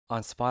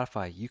On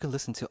Spotify, you can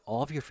listen to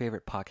all of your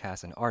favorite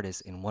podcasts and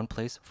artists in one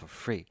place for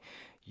free.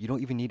 You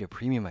don't even need a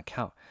premium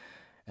account.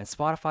 And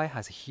Spotify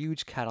has a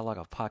huge catalog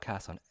of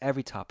podcasts on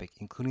every topic,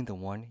 including the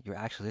one you're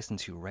actually listening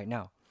to right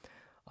now.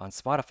 On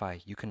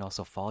Spotify, you can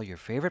also follow your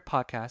favorite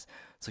podcast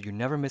so you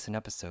never miss an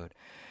episode.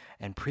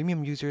 And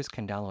premium users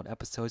can download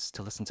episodes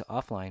to listen to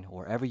offline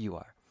wherever you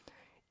are.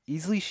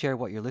 Easily share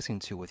what you're listening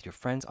to with your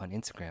friends on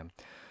Instagram.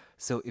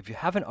 So if you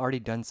haven't already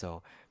done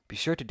so, be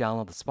sure to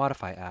download the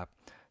Spotify app,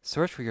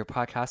 search for your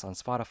podcast on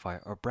Spotify,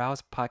 or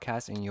browse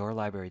podcasts in your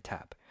library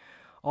tab.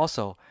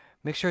 Also,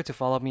 make sure to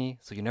follow me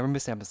so you never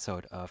miss an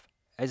episode of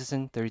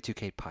Edison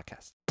 32K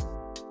Podcast.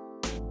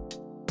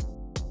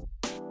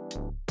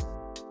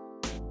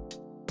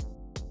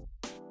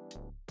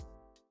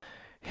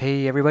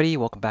 Hey everybody,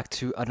 welcome back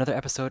to another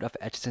episode of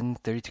Edison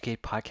 32K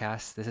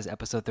Podcast. This is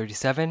episode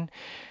 37,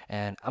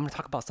 and I'm going to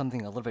talk about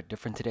something a little bit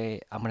different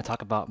today. I'm going to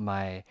talk about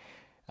my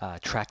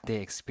track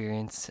day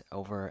experience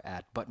over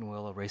at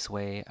Buttonwillow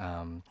Raceway.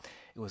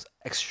 It was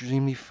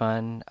extremely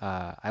fun.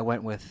 I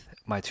went with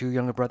my two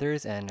younger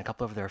brothers and a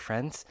couple of their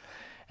friends,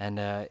 and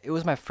it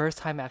was my first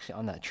time actually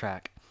on that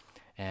track.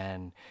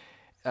 And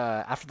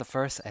after the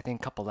first, I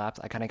think, couple laps,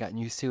 I kind of got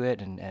used to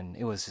it, and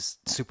it was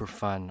just super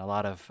fun. A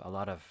lot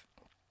of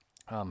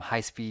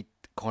high speed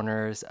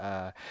corners,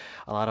 a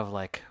lot of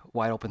like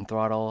wide open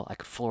throttle. I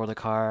could floor the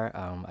car.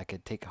 I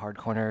could take hard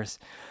corners.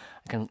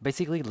 I can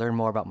basically learn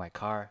more about my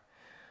car.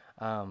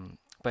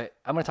 But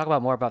I'm going to talk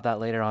about more about that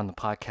later on the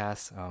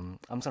podcast. I'm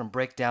just going to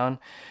break down,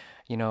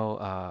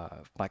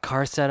 my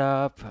car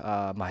setup,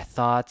 my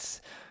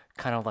thoughts,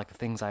 kind of like the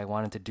things I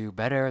wanted to do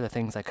better, the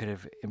things I could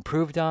have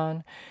improved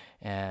on,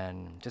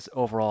 and just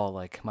overall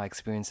like my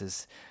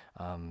experiences,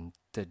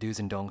 the do's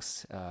and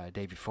don'ts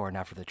day before and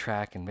after the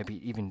track, and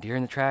maybe even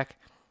during the track.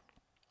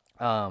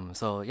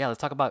 So yeah, let's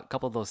talk about a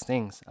couple of those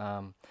things.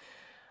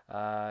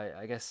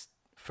 I guess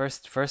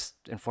first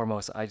and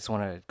foremost, I just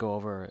want to go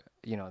over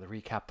the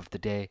recap of the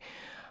day.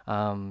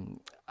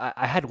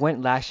 I had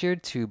went last year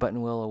to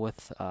Buttonwillow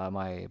with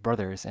my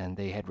brothers, and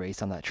they had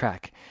raced on that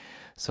track.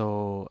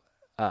 So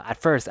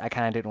at first, I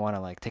kind of didn't want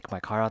to like take my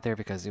car out there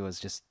because it was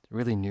just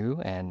really new,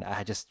 and I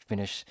had just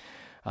finished.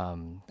 I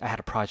had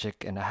a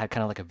project, and I had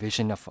kind of like a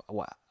vision of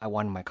what I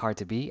wanted my car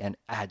to be, and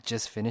I had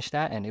just finished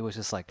that, and it was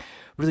just like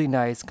really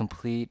nice,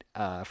 complete,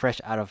 fresh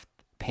out of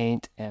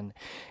paint, and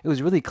it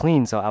was really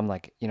clean. So I'm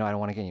like, I don't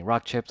want to get any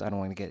rock chips. I don't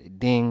want to get it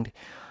dinged.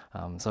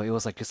 So it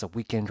was like just a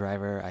weekend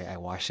driver. I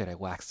washed it, I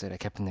waxed it, I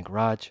kept it in the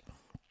garage.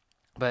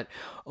 But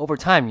over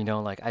time,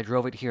 like I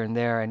drove it here and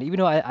there, and even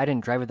though I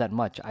didn't drive it that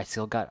much, I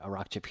still got a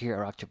rock chip here,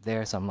 a rock chip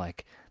there. So I'm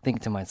like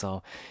thinking to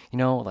myself,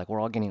 like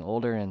we're all getting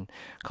older, and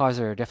cars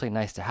are definitely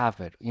nice to have,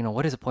 but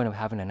what is the point of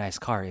having a nice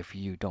car if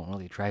you don't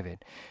really drive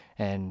it?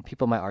 And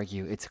people might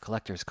argue it's a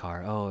collector's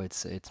car. Oh,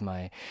 it's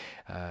my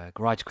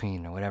garage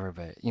queen or whatever.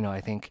 But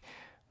I think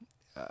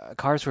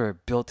cars were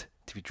built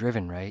to be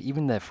driven, right?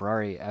 Even the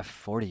Ferrari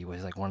F40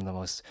 was like one of the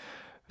most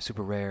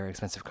super rare,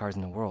 expensive cars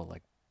in the world.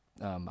 Like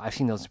I've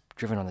seen those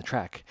driven on the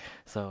track.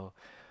 So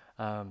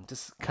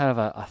just kind of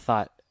a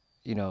thought,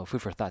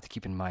 food for thought to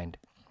keep in mind.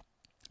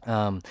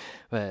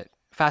 But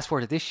fast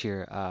forward to this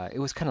year, it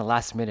was kind of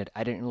last minute.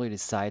 I didn't really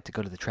decide to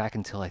go to the track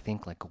until I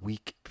think like a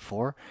week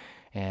before,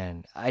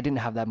 and I didn't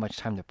have that much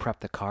time to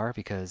prep the car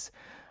because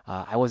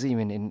I wasn't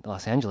even in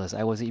Los Angeles.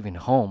 I wasn't even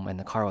home, and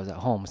the car was at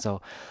home.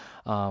 So,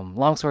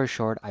 long story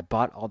short, I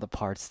bought all the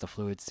parts, the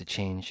fluids to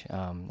change,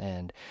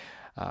 and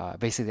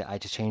basically I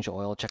just changed the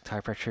oil, checked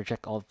tire pressure,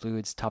 checked all the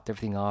fluids, topped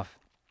everything off,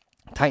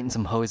 tightened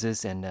some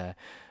hoses, and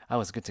I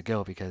was good to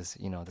go because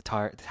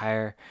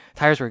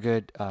tires were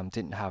good,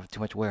 didn't have too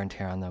much wear and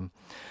tear on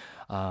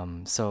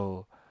them.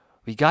 So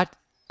we got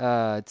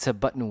to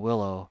Button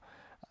Willow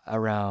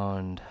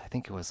around, I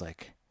think it was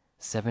like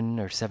 7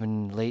 ish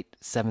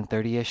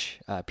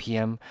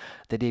p.m.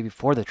 the day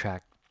before the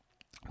track,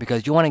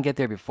 because you want to get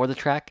there before the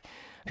track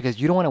because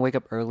you don't want to wake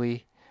up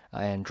early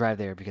and drive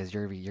there because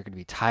you're gonna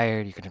be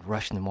tired. You're gonna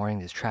rush in the morning.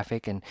 There's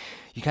traffic, and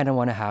you kind of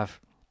want to have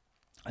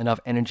enough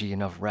energy,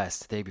 enough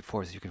rest the day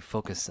before so you can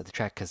focus at the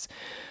track. Because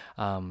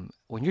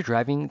when you're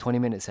driving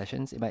 20-minute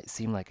sessions, it might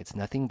seem like it's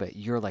nothing, but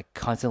you're like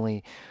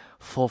constantly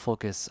full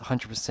focus,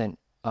 100%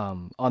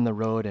 on the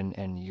road,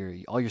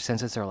 and all your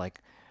senses are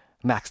like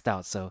maxed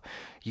out. So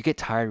you get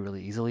tired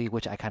really easily,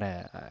 which I kind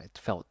of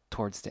felt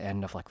towards the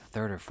end of like the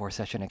third or fourth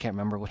session. I can't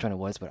remember which one it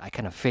was, but I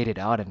kind of faded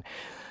out, and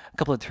a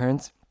couple of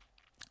turns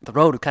the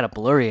road was kind of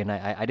blurry, and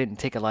I didn't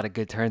take a lot of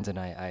good turns, and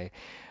I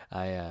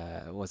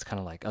was kind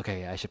of like,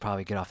 okay, I should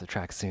probably get off the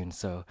track soon.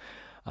 So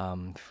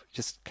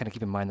just kind of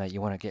keep in mind that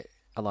you want to get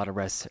a lot of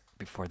rest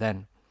before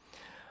then.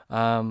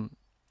 Um,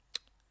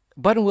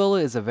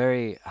 Buttonwillow is a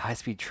very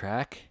high-speed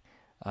track.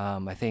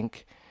 I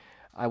think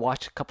I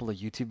watched a couple of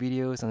YouTube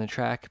videos on the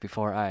track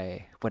before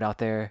I went out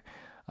there.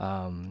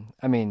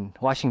 I mean,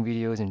 watching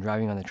videos and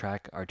driving on the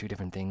track are two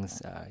different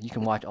things. You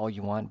can watch all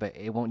you want, but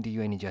it won't do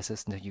you any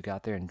justice until you get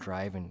out there and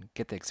drive and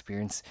get the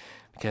experience.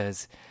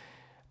 Because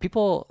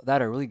people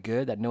that are really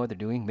good, that know what they're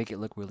doing, make it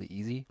look really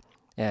easy.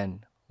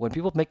 And when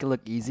people make it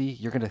look easy,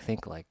 you're gonna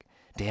think like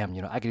damn,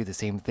 I could do the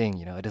same thing.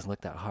 It doesn't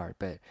look that hard,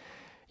 but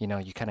you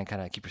kind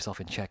of keep yourself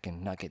in check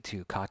and not get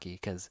too cocky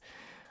because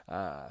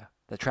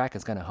the track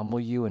is gonna humble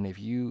you, and if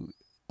you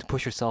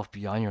push yourself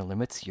beyond your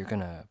limits, you're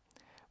gonna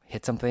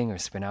hit something or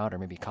spin out or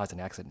maybe cause an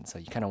accident. So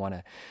you kind of want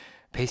to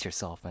pace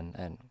yourself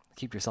and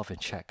keep yourself in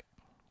check.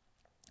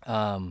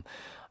 Um,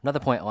 Another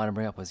point I want to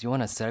bring up was you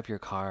want to set up your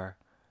car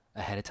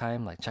ahead of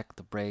time, like check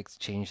the brakes,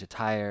 change the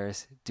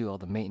tires, do all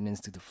the maintenance,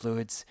 do the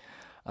fluids.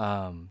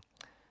 Um,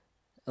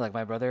 like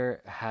my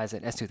brother has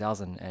an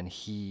S2000 and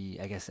he,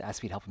 I guess,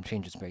 asked me to help him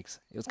change his brakes.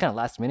 It was kind of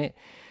last minute.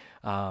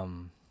 I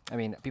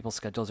mean, people's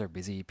schedules are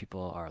busy.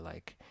 People are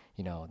like,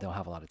 they don't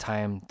have a lot of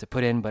time to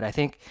put in. But I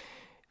think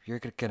if you're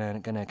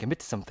gonna commit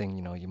to something,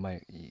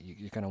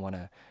 you're gonna want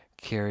to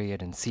carry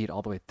it and see it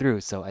all the way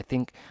through. So I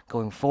think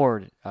going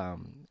forward,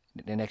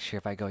 the next year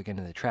if I go again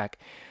to the track,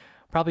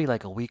 probably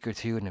like a week or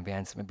two in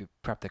advance, maybe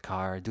prep the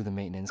car, do the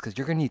maintenance, because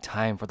you're gonna need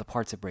time for the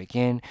parts to break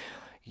in.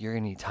 You're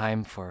gonna need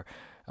time for,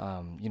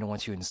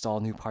 once you install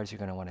new parts, you're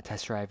gonna want to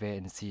test drive it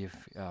and see if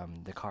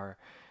the car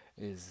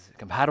is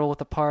compatible with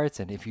the parts,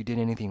 and if you did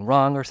anything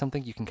wrong or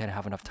something, you can kind of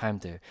have enough time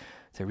to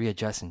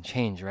readjust and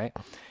change, right?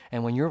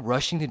 And when you're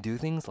rushing to do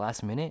things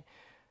last minute,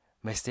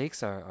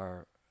 mistakes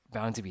are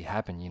bound to be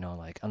happen,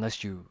 like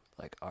unless you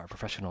like are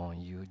professional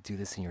and you do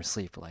this in your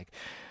sleep. Like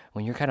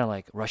when you're kind of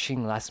like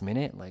rushing last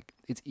minute, like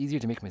it's easier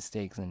to make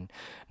mistakes and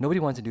nobody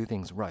wants to do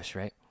things rush,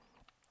 right?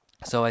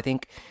 So I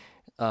think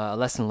a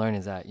lesson learned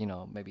is that,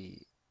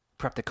 maybe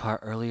prep the car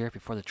earlier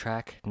before the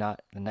track,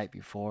 not the night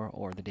before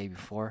or the day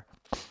before.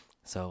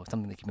 So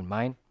something to keep in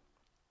mind.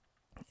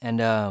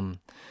 And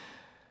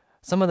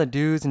some of the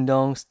do's and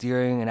don'ts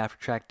during and after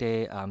track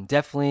day,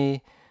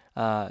 definitely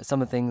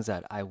some of the things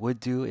that I would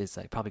do is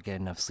like probably get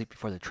enough sleep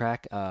before the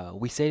track.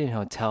 We stayed in a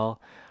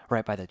hotel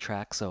right by the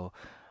track, so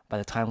by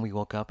the time we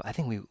woke up, I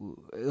think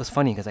it was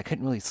funny because I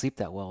couldn't really sleep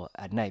that well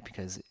at night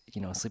because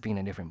sleeping in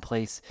a different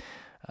place,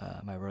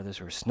 my brothers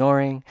were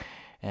snoring,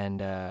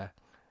 and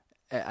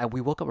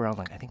we woke up around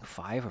like I think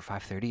 5 or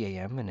 5:30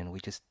 a.m. and then we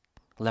just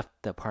left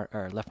the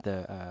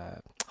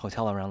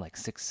hotel around like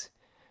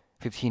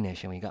 6:15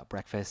 ish, and we got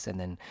breakfast and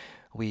then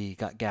we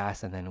got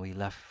gas and then we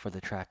left for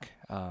the track.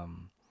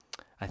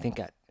 I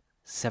think at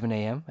 7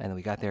 a.m. and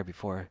we got there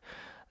before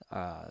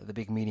the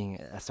big meeting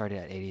started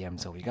at 8 a.m.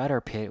 So we got our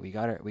pit,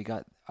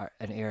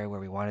 an area where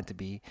we wanted to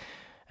be,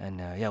 and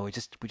yeah, we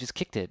just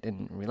kicked it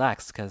and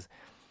relaxed because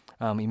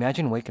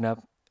imagine waking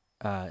up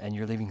and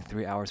you're leaving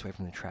 3 hours away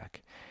from the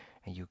track,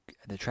 and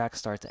the track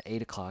starts at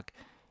 8 o'clock.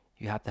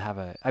 You have to have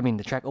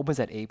the track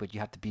opens at 8, but you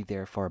have to be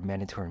there for a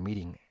mandatory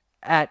meeting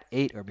at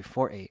 8 or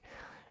before 8.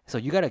 So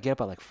you got to get up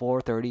at like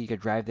 4:30. You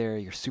could drive there.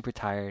 You're super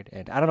tired.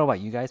 And I don't know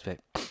about you guys, but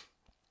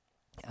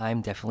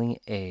I'm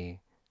definitely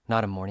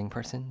not a morning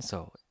person.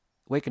 So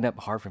waking up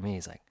hard for me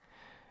is like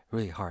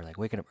really hard. Like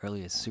waking up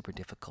early is super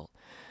difficult.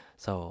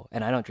 So,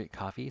 and I don't drink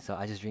coffee, so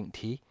I just drink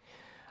tea.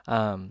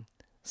 Um,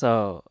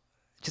 so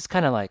just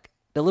kind of like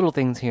the little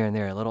things here and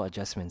there, little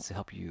adjustments to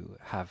help you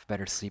have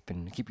better sleep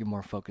and keep you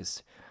more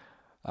focused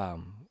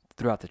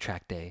throughout the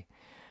track day.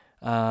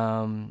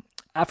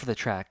 After the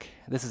track,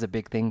 this is a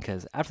big thing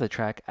because after the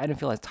track, I didn't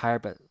feel as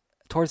tired, but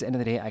towards the end of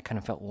the day, I kind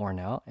of felt worn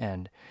out,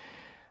 and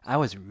I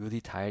was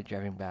really tired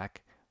driving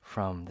back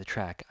from the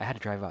track. I had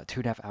to drive about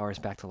 2.5 hours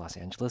back to Los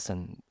Angeles,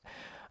 and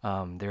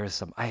there was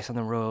some ice on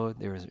the road.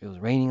 It was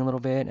raining a little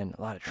bit and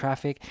a lot of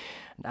traffic.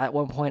 And at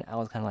one point, I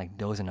was kind of like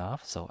dozing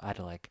off, so I had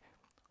to like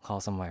call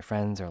some of my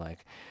friends or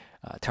like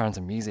turn on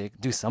some music,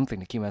 do something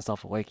to keep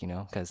myself awake,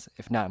 because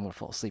if not, I'm gonna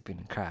fall asleep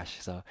and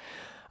crash. So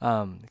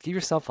give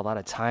yourself a lot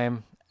of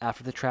time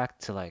after the track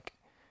to like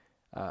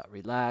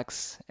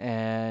relax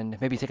and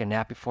maybe take a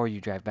nap before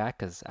you drive back.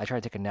 Because I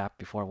tried to take a nap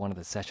before one of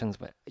the sessions,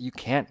 but you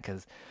can't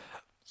because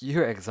you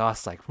hear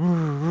exhaust like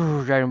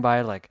driving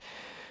by like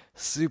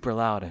super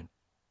loud. And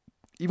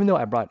even though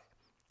I brought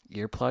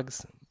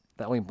earplugs,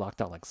 that only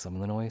blocked out like some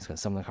of the noise because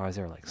some of the cars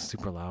are like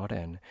super loud,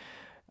 and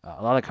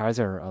a lot of cars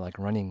are like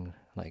running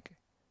like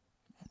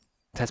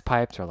test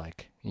pipes or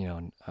like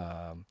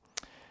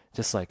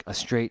just like a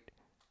straight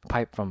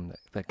pipe from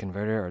the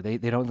converter, or they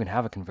don't even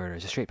have a converter.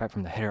 It's a straight pipe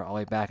from the header all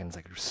the way back, and it's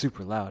like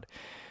super loud.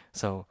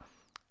 So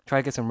try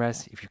to get some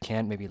rest if you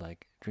can. Maybe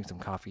like drink some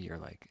coffee or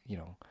like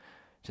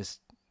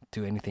just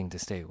do anything to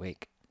stay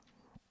awake.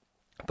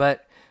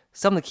 But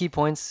some of the key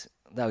points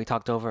that we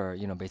talked over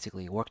are,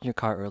 basically work on your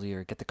car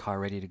earlier, get the car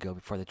ready to go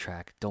before the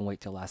track. Don't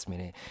wait till last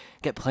minute.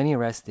 Get plenty of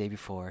rest the day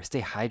before.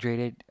 Stay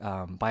hydrated.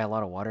 Buy a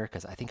lot of water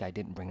because I think I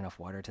didn't bring enough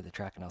water to the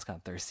track and I was kind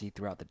of thirsty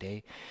throughout the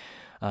day.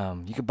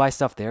 You could buy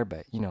stuff there,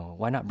 but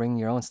why not bring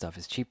your own stuff?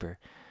 It's cheaper,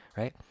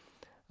 right?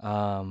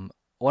 One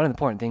of the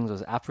important things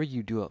was after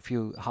you do a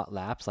few hot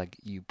laps, like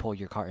you pull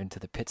your car into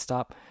the pit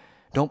stop,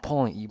 don't pull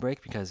on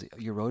e-brake because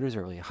your rotors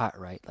are really hot,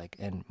 right? Like,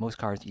 and most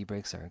cars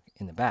e-brakes are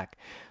in the back.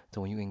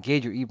 So when you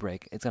engage your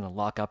e-brake, it's gonna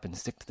lock up and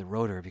stick to the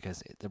rotor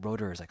because the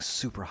rotor is like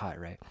super hot,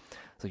 right?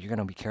 So you're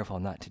gonna be careful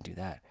not to do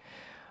that.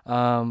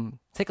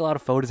 Take a lot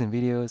of photos and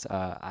videos.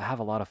 I have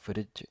a lot of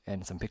footage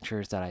and some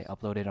pictures that I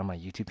uploaded on my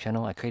YouTube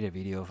channel. I created a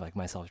video of like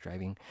myself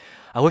driving.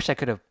 I wish I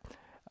could have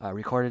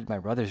recorded my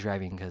brothers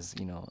driving because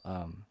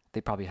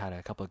they probably had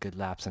a couple of good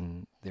laps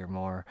and they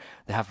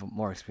have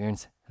more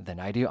experience than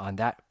I do on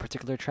that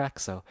particular track.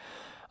 So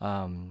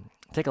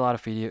take a lot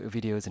of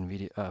photos and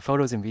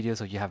videos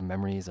so you have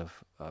memories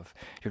of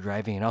your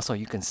driving, and also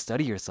you can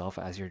study yourself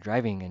as you're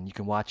driving and you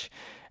can watch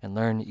and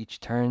learn each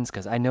turns.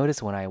 Because I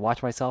noticed when I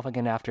watched myself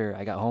again after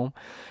I got home,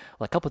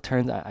 like a couple of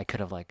turns I could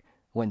have like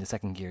went into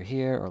second gear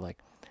here, or like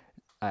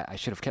I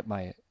should have kept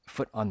my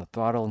foot on the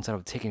throttle instead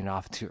of taking it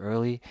off too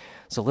early.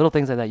 So little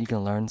things like that you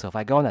can learn. So if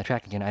I go on that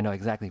track again, I know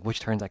exactly which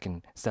turns I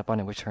can step on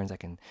and which turns I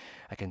can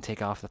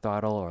take off the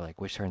throttle, or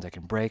like which turns I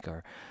can brake,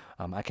 or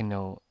I can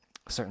know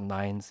certain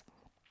lines.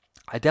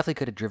 I definitely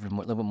could have driven a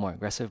little bit more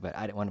aggressive, but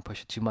I didn't want to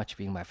push it too much,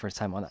 being my first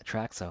time on that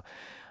track. So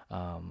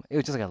it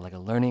was just like a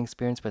learning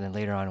experience. But then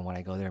later on, when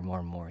I go there more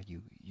and more,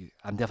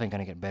 I'm definitely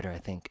gonna get better, I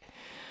think.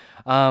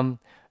 Um,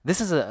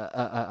 this is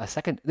a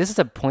second. This is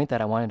a point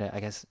that I wanted to.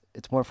 I guess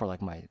it's more for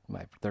like my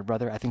third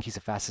brother. I think he's the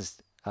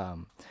fastest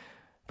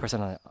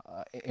person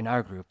in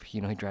our group.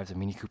 He drives a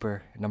Mini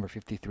Cooper number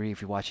 53.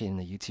 If you watch it in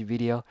the YouTube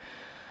video,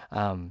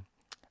 um,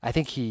 I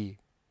think he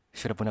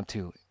should have went up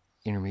to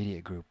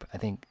intermediate group. I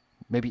think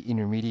maybe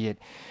intermediate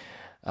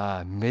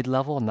mid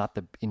level, not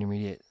the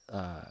intermediate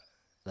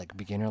like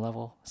beginner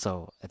level.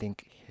 So I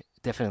think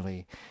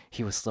definitely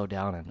he was slowed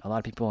down, and a lot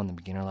of people on the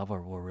beginner level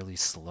were really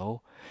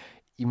slow,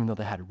 even though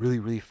they had really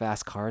really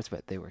fast cars,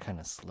 but they were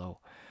kind of slow.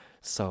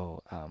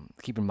 So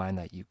keep in mind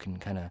that you can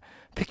kind of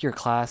pick your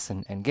class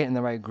and get in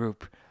the right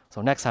group.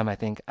 So next time I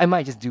think I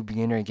might just do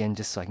beginner again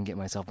just so I can get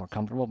myself more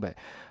comfortable. But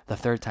the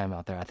third time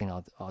out there, I think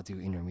I'll do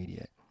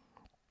intermediate.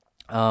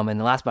 And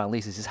the last but not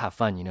least is just have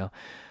fun.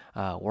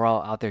 We're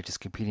all out there just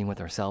competing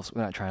with ourselves.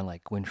 We're not trying to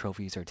like win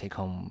trophies or take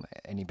home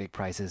any big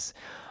prizes.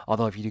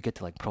 Although if you do get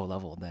to like pro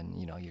level, then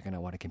you're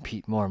gonna want to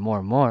compete more and more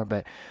and more.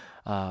 But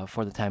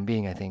for the time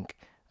being, I think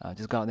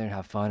just go out there and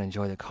have fun,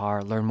 enjoy the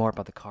car, learn more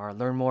about the car,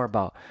 learn more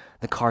about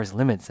the car's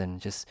limits,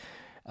 and just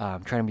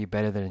trying to be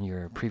better than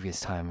your previous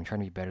time and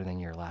trying to be better than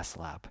your last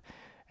lap,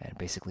 and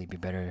basically be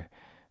better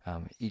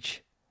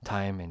each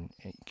time, and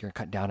you're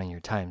cut down on your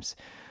times.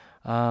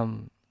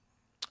 Um,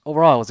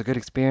 Overall, it was a good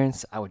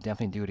experience. I would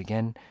definitely do it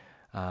again.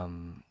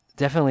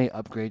 Definitely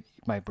upgrade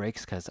my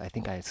brakes because I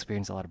think I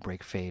experienced a lot of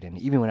brake fade. And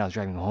even when I was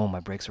driving home, my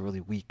brakes were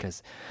really weak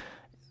because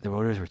the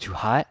rotors were too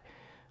hot.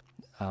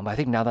 I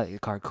think now that the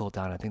car cooled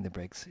down, I think the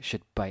brakes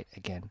should bite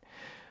again.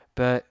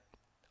 But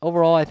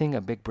overall, I think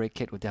a big brake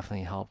kit would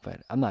definitely help.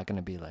 But I'm not going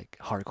to be like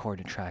hardcore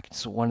to track.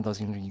 It's one of those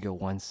things you go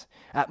once,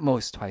 at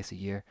most twice a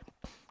year,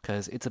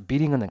 because it's a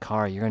beating on the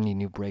car. You're going to need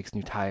new brakes,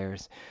 new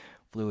tires,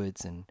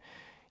 fluids, and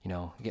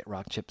get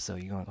rock chips, so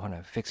you're going to want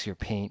to fix your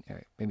paint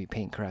or maybe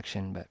paint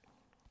correction. But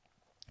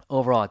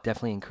overall, I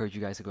definitely encourage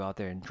you guys to go out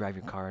there and drive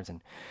your cars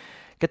and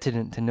get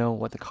to know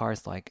what the car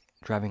is like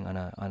driving on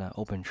an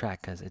open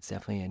track, because it's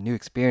definitely a new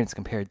experience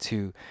compared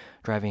to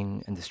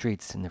driving in the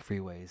streets and the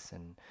freeways.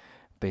 And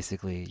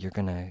basically, you're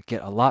going to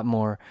get a lot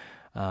more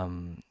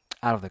out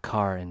of the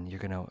car, and you're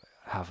going to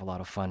have a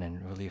lot of fun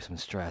and relieve some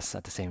stress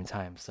at the same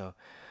time. So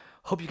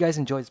hope you guys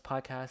enjoyed this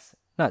podcast.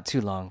 Not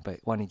too long, but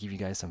want to give you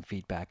guys some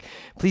feedback.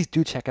 Please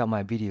do check out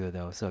my video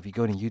though. So if you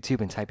go to YouTube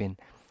and type in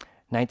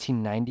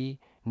 1990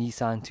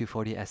 Nissan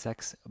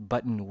 240SX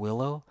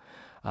Buttonwillow,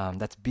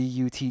 that's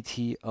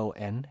Buttonwillow,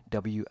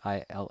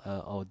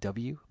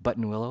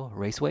 Buttonwillow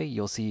Raceway,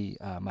 you'll see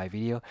my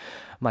video.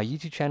 My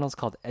YouTube channel is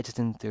called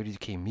Edgerton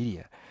 32K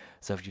Media.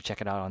 So if you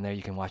check it out on there,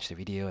 you can watch the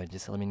video and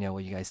just let me know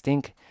what you guys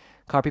think.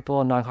 Car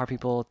people, non-car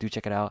people, do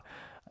check it out.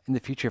 In the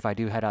future, if I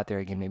do head out there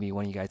again, maybe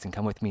one of you guys can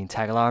come with me and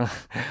tag along,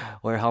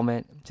 wear a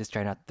helmet, just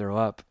try not to throw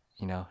up,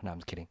 No, I'm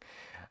just kidding.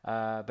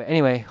 But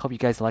anyway, hope you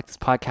guys like this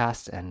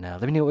podcast, and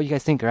let me know what you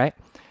guys think, all right?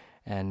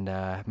 And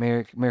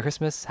Merry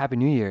Christmas, Happy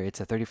New Year. It's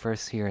the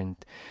 31st here in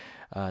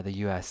the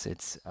U.S.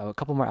 It's a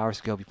couple more hours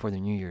to go before the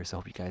New Year, so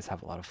I hope you guys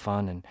have a lot of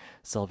fun and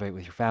celebrate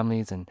with your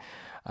families, and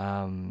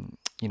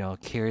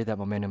carry that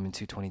momentum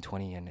into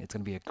 2020, and it's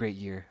going to be a great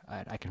year.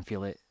 I can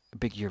feel it. A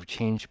big year of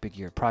change, big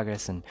year of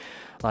progress, and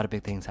a lot of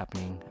big things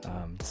happening.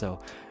 So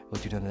we'll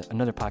do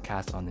another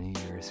podcast on the New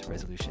Year's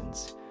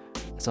resolutions.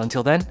 So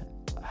until then,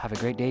 have a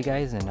great day,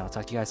 guys, and I'll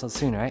talk to you guys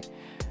soon, all right?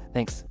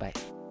 Thanks. Bye.